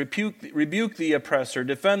justice, rebuke the oppressor,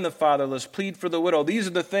 defend the fatherless, plead for the widow. These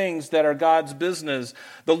are the things that are God's business.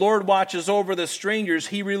 The Lord watches over the strangers.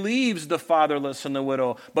 He relieves the fatherless and the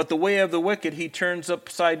widow. But the way of the wicked he turns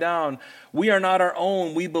upside down. We are not our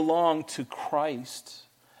own. We belong to Christ.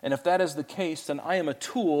 And if that is the case, then I am a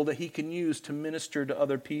tool that he can use to minister to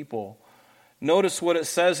other people. Notice what it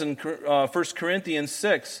says in 1 Corinthians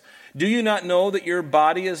 6. Do you not know that your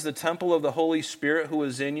body is the temple of the Holy Spirit who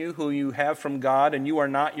is in you, who you have from God, and you are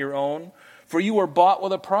not your own? For you were bought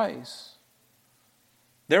with a price.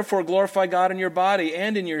 Therefore glorify God in your body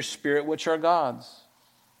and in your spirit, which are God's.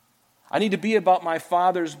 I need to be about my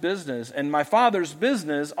Father's business, and my Father's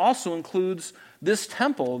business also includes this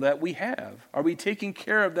temple that we have. Are we taking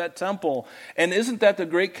care of that temple? And isn't that the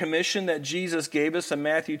great commission that Jesus gave us in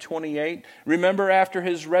Matthew 28? Remember, after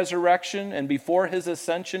his resurrection and before his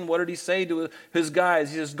ascension, what did he say to his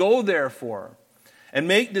guys? He says, go therefore and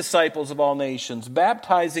make disciples of all nations,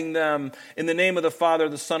 baptizing them in the name of the Father,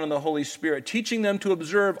 the Son, and the Holy Spirit, teaching them to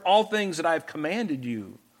observe all things that I've commanded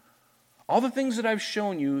you. All the things that I've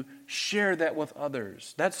shown you, share that with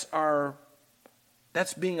others. That's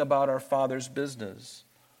being about our Father's business.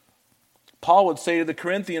 Paul would say to the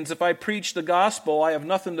Corinthians, if I preach the gospel, I have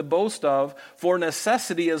nothing to boast of, for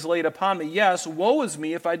necessity is laid upon me. Yes, woe is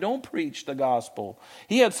me if I don't preach the gospel.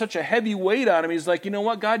 He had such a heavy weight on him. He's like, you know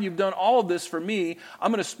what, God, you've done all of this for me.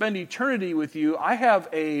 I'm going to spend eternity with you. I have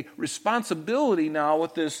a responsibility now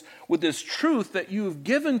with this truth that you've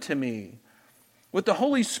given to me. With the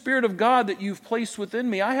Holy Spirit of God that you've placed within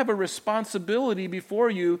me, I have a responsibility before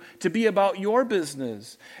you to be about your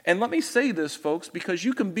business. And let me say this, folks, because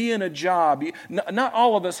you can be in a job. Not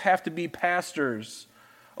all of us have to be pastors,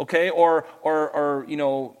 okay, or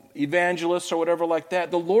evangelists or whatever like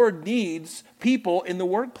that. The Lord needs people in the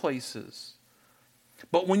workplaces.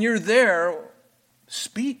 But when you're there,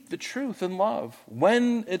 speak the truth in love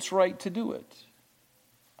when it's right to do it.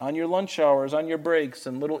 On your lunch hours, on your breaks,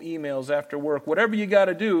 and little emails after work, whatever you got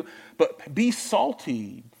to do, but be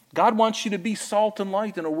salty. God wants you to be salt and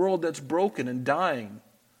light in a world that's broken and dying.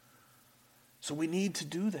 So we need to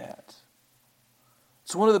do that.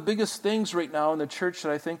 It's one of the biggest things right now in the church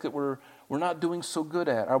that I think that we're not doing so good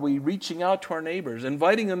at. Are we reaching out to our neighbors,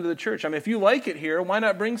 inviting them to the church? I mean, if you like it here, why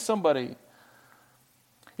not bring somebody?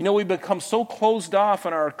 You know, we've become so closed off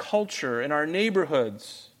in our culture, in our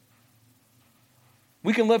neighborhoods.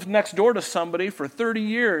 We can live next door to somebody for 30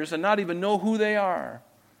 years and not even know who they are.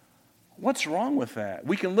 What's wrong with that?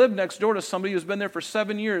 We can live next door to somebody who's been there for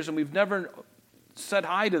 7 years and we've never said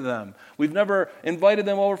hi to them. We've never invited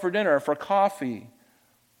them over for dinner or for coffee.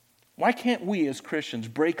 Why can't we as Christians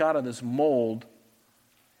break out of this mold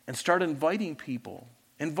and start inviting people?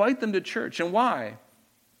 Invite them to church. And why?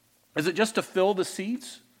 Is it just to fill the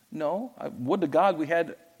seats? No. Would to God we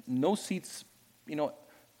had no seats,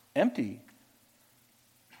 empty.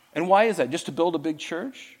 And why is that? Just to build a big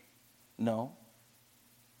church? No.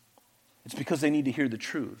 It's because they need to hear the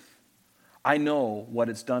truth. I know what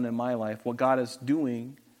it's done in my life, what God is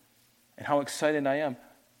doing, and how excited I am.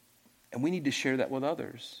 And we need to share that with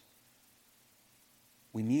others.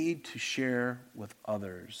 We need to share with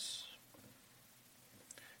others.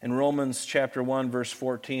 In Romans chapter 1, verse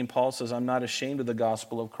 14, Paul says, I'm not ashamed of the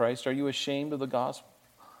gospel of Christ. Are you ashamed of the gospel?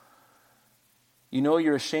 You know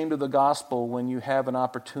you're ashamed of the gospel when you have an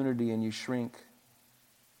opportunity and you shrink.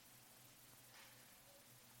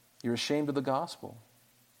 You're ashamed of the gospel.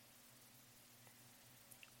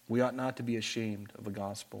 We ought not to be ashamed of the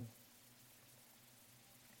gospel.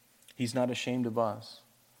 He's not ashamed of us.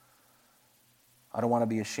 I don't want to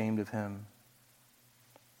be ashamed of him.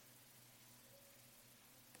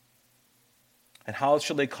 And how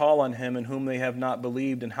shall they call on him in whom they have not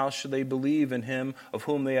believed? And how shall they believe in him of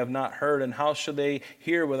whom they have not heard? And how shall they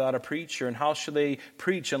hear without a preacher? And how shall they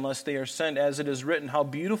preach unless they are sent? As it is written, how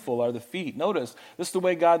beautiful are the feet. Notice, this is the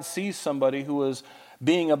way God sees somebody who is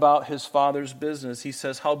being about his Father's business. He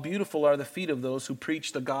says, how beautiful are the feet of those who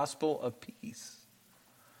preach the gospel of peace,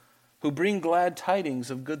 who bring glad tidings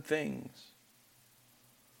of good things.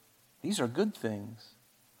 These are good things.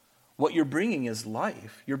 What you're bringing is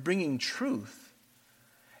life. You're bringing truth.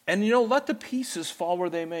 And let the pieces fall where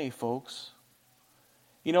they may, folks.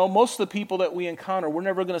 Most of the people that we encounter, we're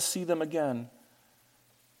never going to see them again.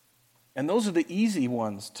 And those are the easy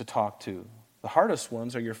ones to talk to. The hardest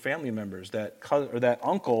ones are your family members, that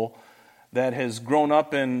uncle that has grown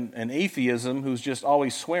up in atheism, who's just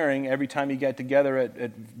always swearing every time you get together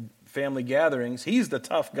at family gatherings. He's the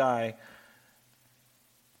tough guy.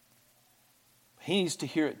 He needs to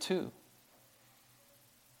hear it too.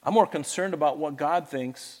 I'm more concerned about what God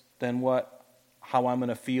thinks than how I'm going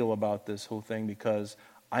to feel about this whole thing, because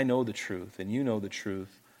I know the truth, and you know the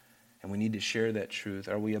truth, and we need to share that truth.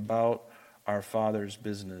 Are we about our Father's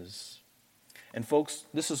business? And folks,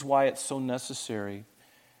 this is why it's so necessary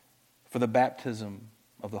for the baptism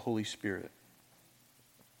of the Holy Spirit.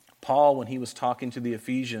 Paul, when he was talking to the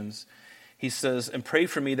Ephesians, he says, and pray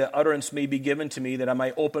for me that utterance may be given to me, that I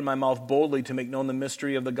might open my mouth boldly to make known the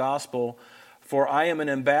mystery of the gospel. For I am an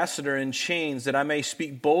ambassador in chains, that I may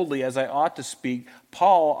speak boldly as I ought to speak.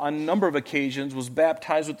 Paul, on a number of occasions, was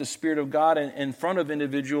baptized with the Spirit of God in front of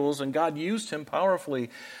individuals, and God used him powerfully.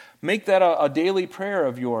 Make that a daily prayer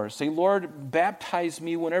of yours. Say, Lord, baptize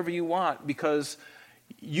me whenever you want, because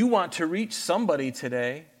you want to reach somebody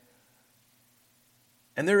today.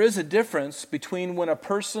 And there is a difference between when a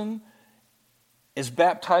person is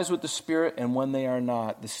baptized with the Spirit and when they are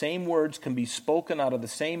not. The same words can be spoken out of the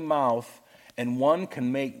same mouth, and one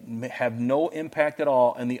can have no impact at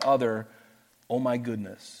all, and the other, oh my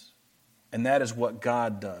goodness. And that is what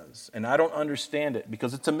God does. And I don't understand it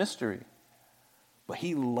because it's a mystery. But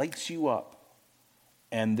he lights you up,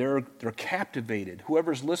 and they're captivated.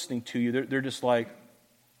 Whoever's listening to you, they're just like,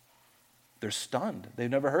 they're stunned. They've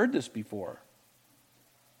never heard this before.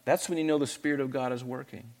 That's when you know the Spirit of God is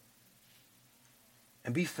working.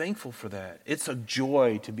 And be thankful for that. It's a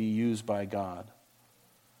joy to be used by God.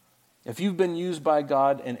 If you've been used by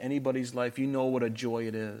God in anybody's life, you know what a joy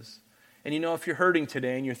it is. And if you're hurting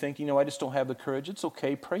today and you're thinking, I just don't have the courage, it's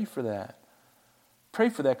okay. Pray for that. Pray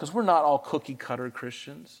for that, because we're not all cookie-cutter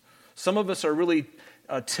Christians. Some of us are really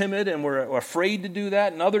timid and we're afraid to do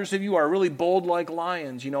that, and others of you are really bold like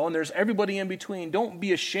lions, and there's everybody in between. Don't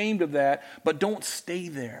be ashamed of that, but don't stay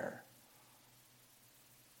there.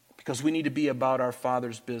 Because we need to be about our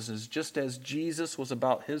Father's business. Just as Jesus was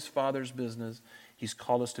about his Father's business, he's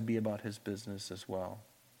called us to be about his business as well.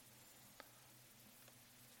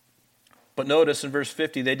 But notice in verse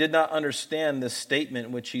 50, they did not understand this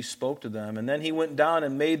statement which he spoke to them. And then he went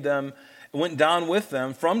down with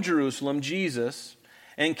them from Jerusalem, Jesus,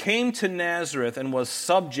 and came to Nazareth and was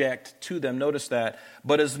subject to them. Notice that.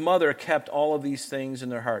 But his mother kept all of these things in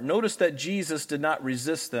their heart. Notice that Jesus did not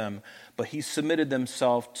resist them, but he submitted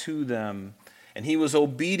himself to them. And he was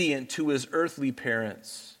obedient to his earthly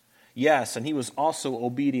parents. Yes, and he was also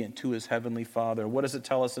obedient to his heavenly Father. What does it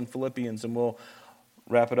tell us in Philippians? And we'll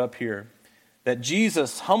wrap it up here. That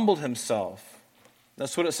Jesus humbled himself.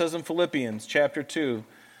 That's what it says in Philippians chapter 2,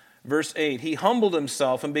 verse 8. He humbled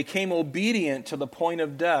himself and became obedient to the point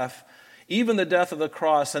of death, even the death of the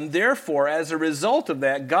cross. And therefore, as a result of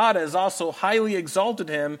that, God has also highly exalted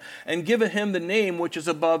him and given him the name which is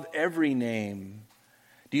above every name.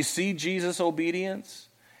 Do you see Jesus' obedience?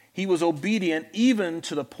 He was obedient even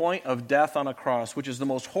to the point of death on a cross, which is the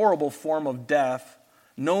most horrible form of death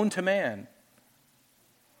known to man.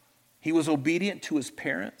 He was obedient to his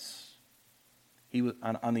parents. He was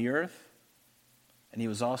on the earth. And he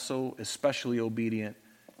was also especially obedient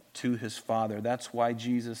to his Father. That's why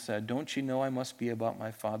Jesus said, don't you know I must be about my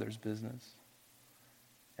Father's business?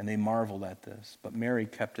 And they marveled at this. But Mary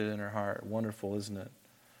kept it in her heart. Wonderful, isn't it?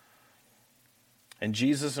 And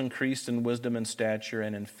Jesus increased in wisdom and stature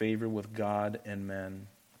and in favor with God and men.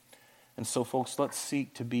 And so, folks, let's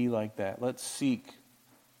seek to be like that. Let's seek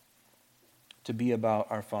to be about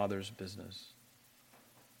our Father's business.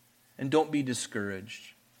 And don't be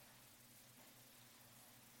discouraged.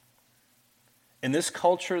 In this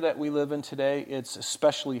culture that we live in today, it's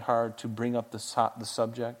especially hard to bring up the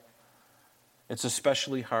subject. It's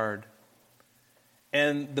especially hard.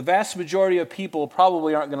 And the vast majority of people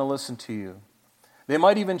probably aren't going to listen to you. They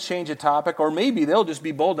might even change a topic, or maybe they'll just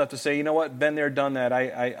be bold enough to say, you know what, been there, done that.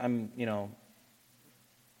 I'm.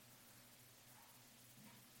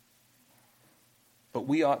 But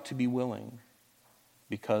we ought to be willing,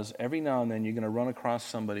 because every now and then you're going to run across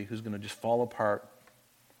somebody who's going to just fall apart,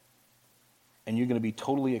 and you're going to be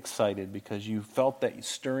totally excited because you felt that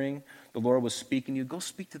stirring, the Lord was speaking to you. Go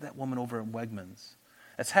speak to that woman over at Wegmans.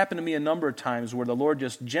 That's happened to me a number of times where the Lord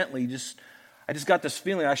just gently, I just got this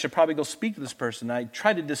feeling I should probably go speak to this person. I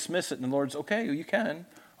tried to dismiss it, and the Lord's, okay, you can.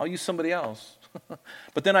 I'll use somebody else.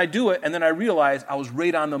 But then I do it, and then I realize I was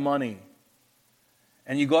right on the money.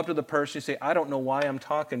 And you go up to the person, you say, I don't know why I'm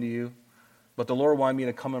talking to you, but the Lord wanted me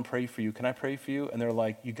to come and pray for you. Can I pray for you? And they're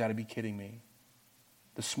like, you got to be kidding me.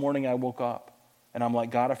 This morning I woke up, and I'm like,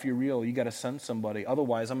 God, if you're real, you got to send somebody.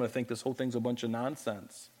 Otherwise, I'm going to think this whole thing's a bunch of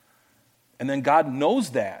nonsense. And then God knows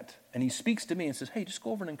that, and he speaks to me and says, hey, just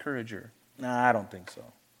go over and encourage her. Nah, I don't think so.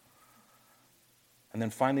 And then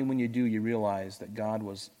finally when you do, you realize that God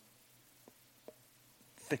was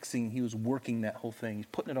he was working that whole thing. He's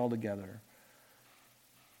putting it all together.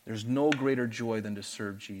 There's no greater joy than to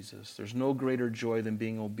serve Jesus. There's no greater joy than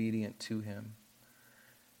being obedient to him.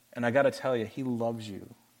 And I got to tell you, he loves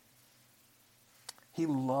you. He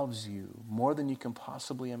loves you more than you can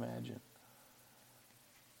possibly imagine.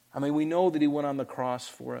 I mean, we know that he went on the cross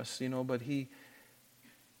for us, but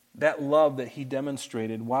that love that he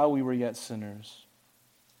demonstrated while we were yet sinners,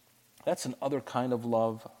 that's an other kind of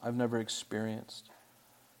love I've never experienced.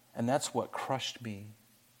 And that's what crushed me.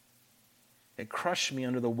 It crushed me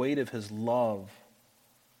under the weight of his love.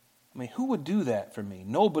 I mean, who would do that for me?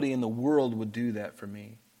 Nobody in the world would do that for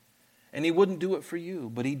me. And he wouldn't do it for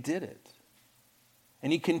you, but he did it.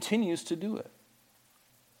 And he continues to do it.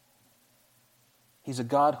 He's a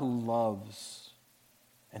God who loves,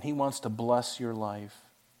 and he wants to bless your life.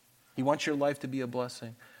 He wants your life to be a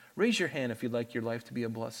blessing. Raise your hand if you'd like your life to be a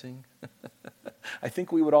blessing. I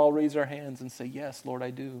think we would all raise our hands and say, yes, Lord, I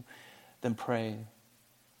do. Then pray.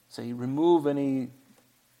 Say, remove anything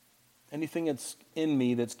that's in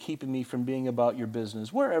me that's keeping me from being about your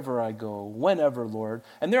business, wherever I go, whenever, Lord.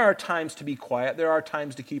 And there are times to be quiet. There are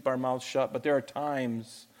times to keep our mouths shut, but there are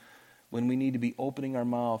times when we need to be opening our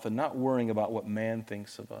mouth and not worrying about what man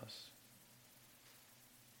thinks of us.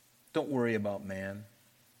 Don't worry about man.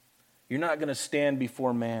 You're not going to stand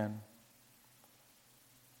before man.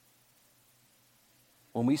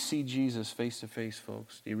 When we see Jesus face to face,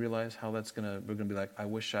 folks, do you realize how we're going to be like, I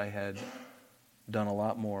wish I had done a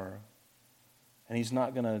lot more. And he's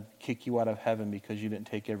not going to kick you out of heaven because you didn't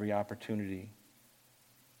take every opportunity.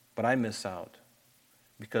 But I miss out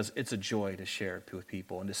because it's a joy to share it with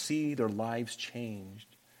people and to see their lives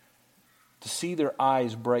changed, to see their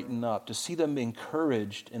eyes brighten up, to see them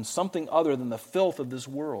encouraged in something other than the filth of this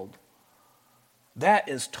world. That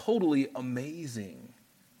is totally amazing.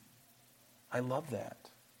 I love that.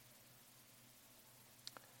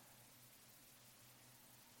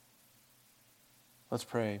 Let's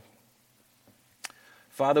pray.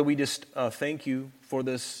 Father, we just thank you for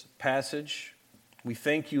this passage. We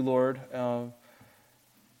thank you, Lord.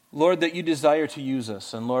 Lord, that you desire to use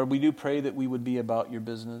us. And Lord, we do pray that we would be about your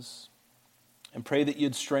business. And pray that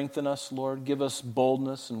you'd strengthen us, Lord. Give us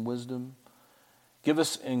boldness and wisdom. Give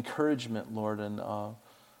us encouragement, Lord. And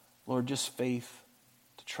Lord, just faith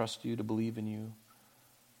to trust you, to believe in you.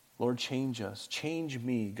 Lord, change us. Change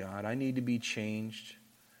me, God. I need to be changed.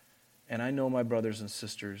 And I know my brothers and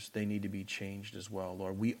sisters, they need to be changed as well.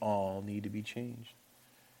 Lord, we all need to be changed.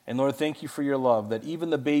 And Lord, thank you for your love, that even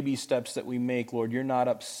the baby steps that we make, Lord, you're not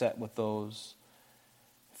upset with those.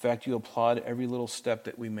 In fact, you applaud every little step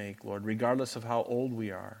that we make, Lord, regardless of how old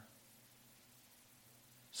we are.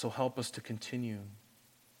 So help us to continue.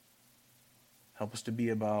 Help us to be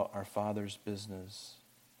about our Father's business.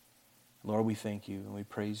 Lord, we thank you and we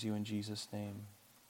praise you in Jesus' name.